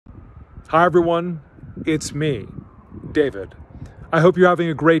Hi everyone, it's me, David. I hope you're having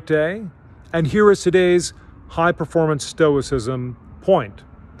a great day, and here is today's high performance stoicism point: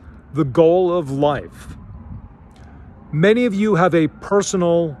 the goal of life. Many of you have a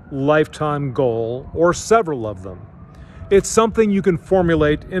personal lifetime goal, or several of them. It's something you can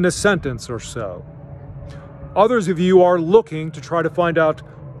formulate in a sentence or so. Others of you are looking to try to find out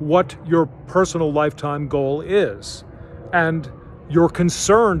what your personal lifetime goal is, and you're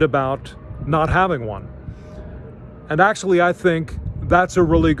concerned about not having one. And actually, I think that's a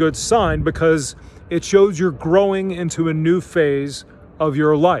really good sign, because it shows you're growing into a new phase of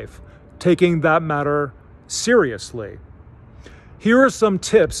your life, taking that matter seriously. Here are some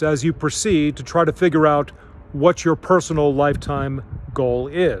tips as you proceed to try to figure out what your personal lifetime goal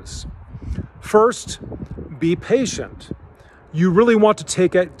is. First, be patient. You really want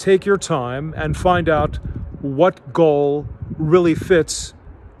to take your time and find out what goal really fits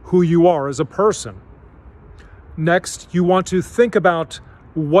who you are as a person. Next, you want to think about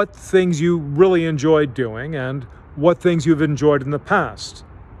what things you really enjoy doing and what things you've enjoyed in the past.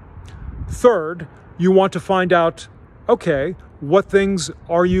 Third, you want to find out, okay, what things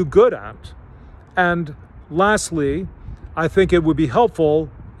are you good at? And lastly, I think it would be helpful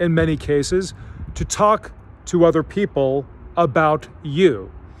in many cases to talk to other people about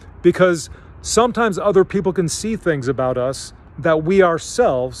you, because sometimes other people can see things about us that we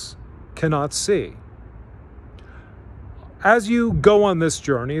ourselves cannot see. As you go on this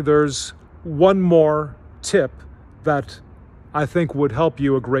journey, there's one more tip that I think would help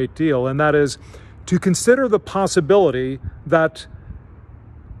you a great deal, and that is to consider the possibility that,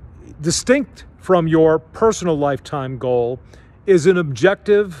 distinct from your personal lifetime goal, is an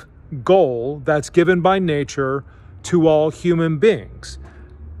objective goal that's given by nature to all human beings.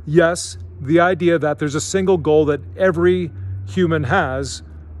 Yes, the idea that there's a single goal that every human has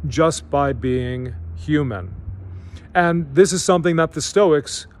just by being human. And this is something that the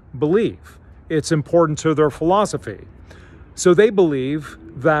Stoics believe. It's important to their philosophy. So they believe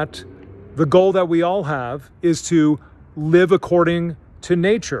that the goal that we all have is to live according to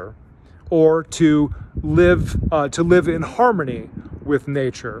nature, or to live in harmony with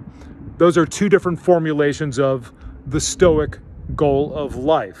nature. Those are two different formulations of the Stoic goal of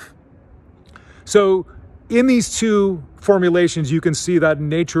life. So in these two formulations, you can see that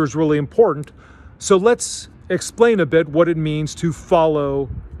nature is really important. So let's explain a bit what it means to follow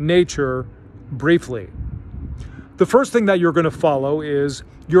nature briefly. The first thing that you're going to follow is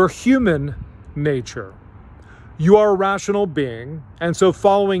your human nature. You are a rational being, and so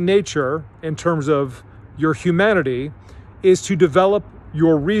following nature in terms of your humanity is to develop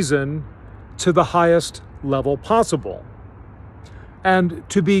your reason to the highest level possible. And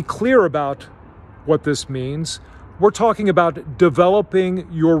to be clear about what this means, we're talking about developing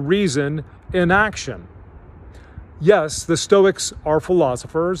your reason in action. Yes, the Stoics are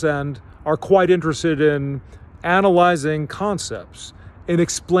philosophers and are quite interested in analyzing concepts, in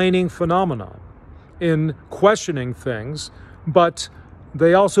explaining phenomena, in questioning things, but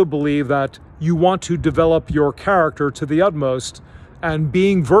they also believe that you want to develop your character to the utmost, and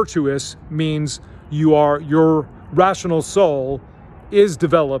being virtuous means your rational soul is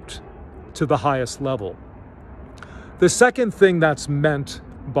developed to the highest level. The second thing that's meant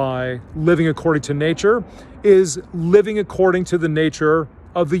by living according to nature is living according to the nature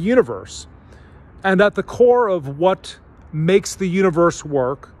of the universe. And at the core of what makes the universe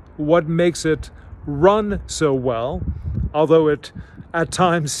work, what makes it run so well, although it at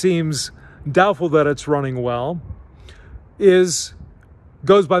times seems doubtful that it's running well,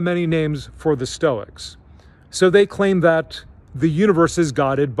 goes by many names for the Stoics. So they claim that the universe is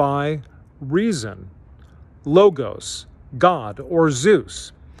guided by reason, logos, God, or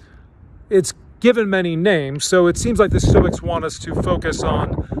Zeus. It's given many names, so it seems like the Stoics want us to focus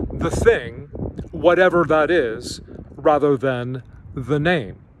on the thing, whatever that is, rather than the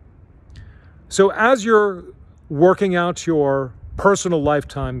name. So as you're working out your personal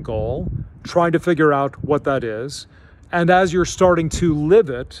lifetime goal, trying to figure out what that is, and as you're starting to live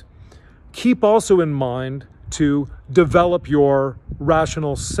it, keep also in mind to develop your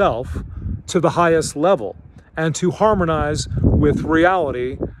rational self to the highest level and to harmonize with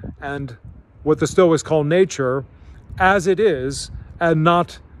reality and what the Stoics call nature as it is and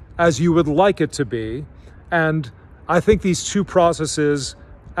not as you would like it to be. And I think these two processes,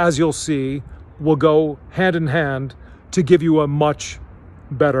 as you'll see, will go hand in hand to give you a much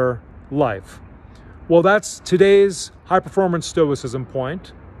better life. Well, that's today's high performance stoicism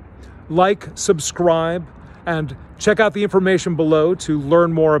point. Like, subscribe, and check out the information below to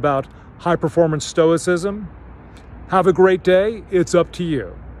learn more about high performance stoicism. Have a great day. It's up to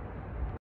you.